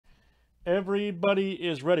Everybody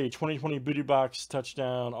is ready. 2020 Beauty Box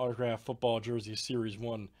Touchdown Autograph Football Jersey Series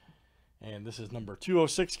 1. And this is number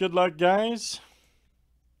 206. Good luck, guys.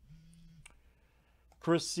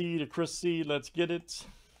 Chris C to Chris C. Let's get it.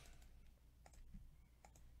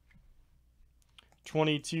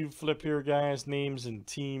 22 flip here, guys. Names and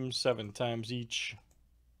teams 7 times each.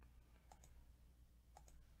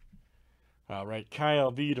 All right,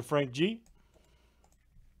 Kyle V to Frank G.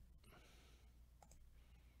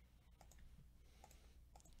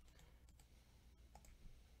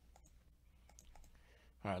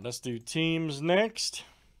 All right, let's do teams next.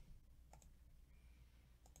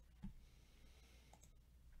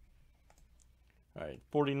 All right,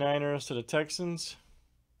 49ers to the Texans.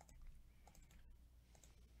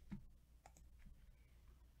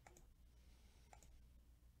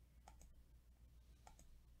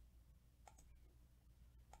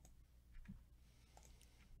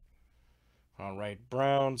 All right,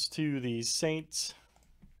 Browns to the Saints.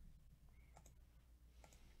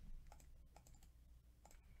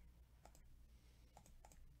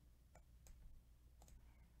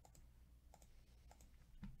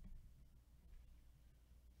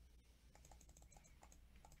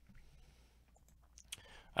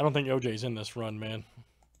 I don't think OJ's in this run, man.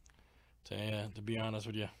 To be honest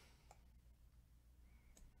with you.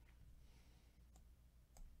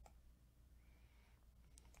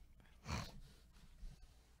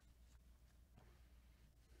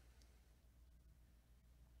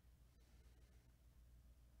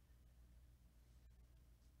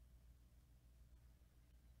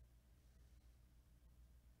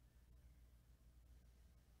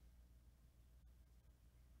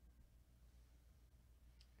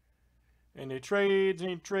 Any trades?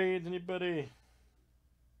 Any trades? Anybody?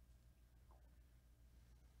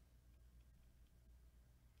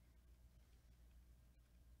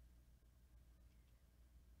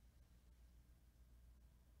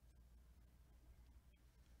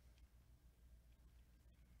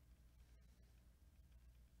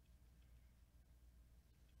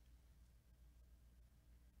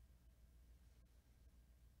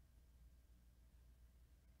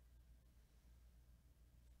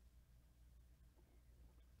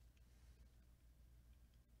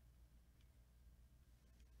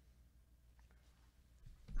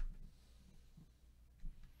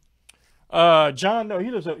 John, no, he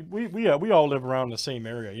lives. We all live around the same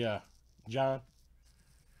area. Yeah, John.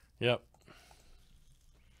 Yep.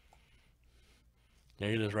 Yeah,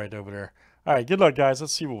 he lives right over there. All right, good luck, guys.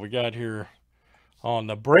 Let's see what we got here on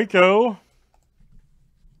the Breako.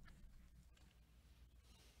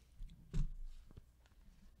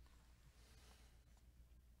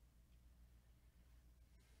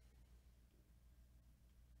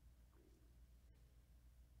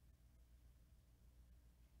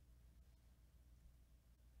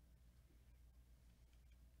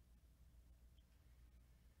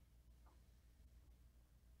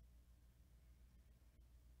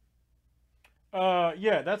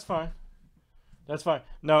 Yeah, that's fine. That's fine.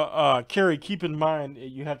 Now, Carrie, keep in mind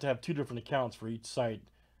you have to have 2 different accounts for each site.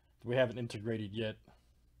 We haven't integrated yet.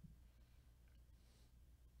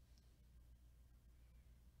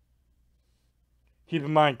 Keep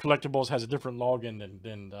in mind, Collectibles has a different login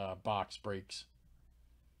than Box Breaks.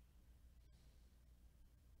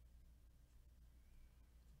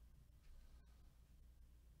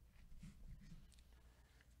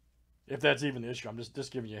 If that's even an issue, I'm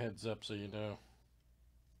just giving you a heads up so you know.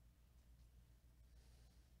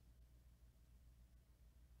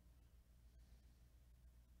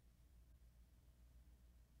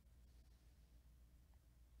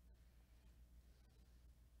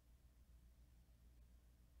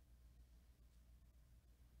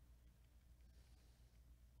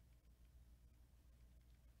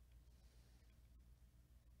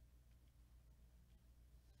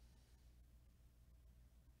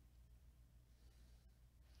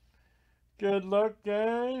 Good luck,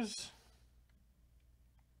 guys.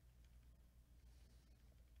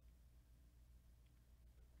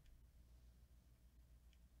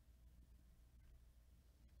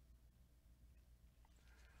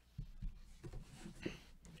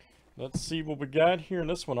 Let's see what we got here in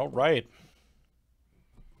this one. All right.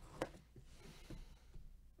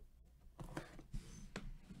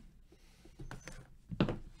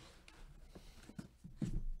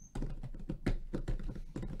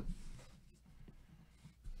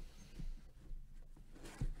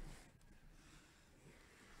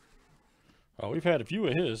 Oh, we've had a few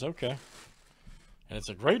of his. Okay. And it's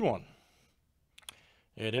a great one.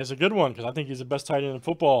 It is a good one because I think he's the best tight end in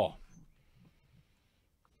football.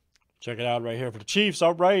 Check it out right here for the Chiefs.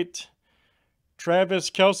 All right.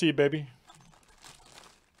 Travis Kelce, baby.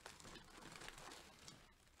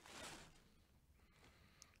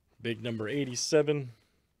 Big number 87.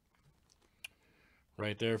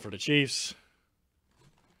 Right there for the Chiefs.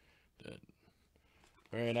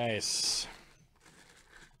 Very nice.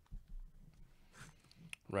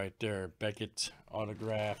 Right there, Beckett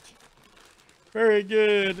autographed. Very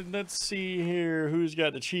good. And let's see here. Who's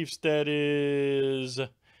got the Chiefs? That is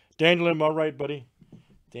Daniel M. All right, buddy.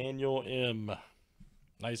 Daniel M.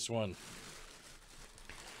 Nice one.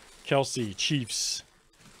 Kelsey, Chiefs.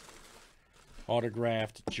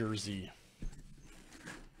 Autographed jersey.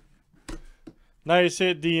 Nice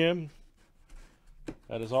hit, DM.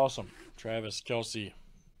 That is awesome. Travis Kelsey.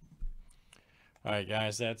 All right,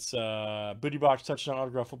 guys. That's Booty Box Touchdown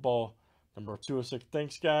Autograph Football number 206.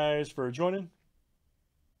 Thanks, guys, for joining.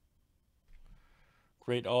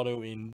 Great auto in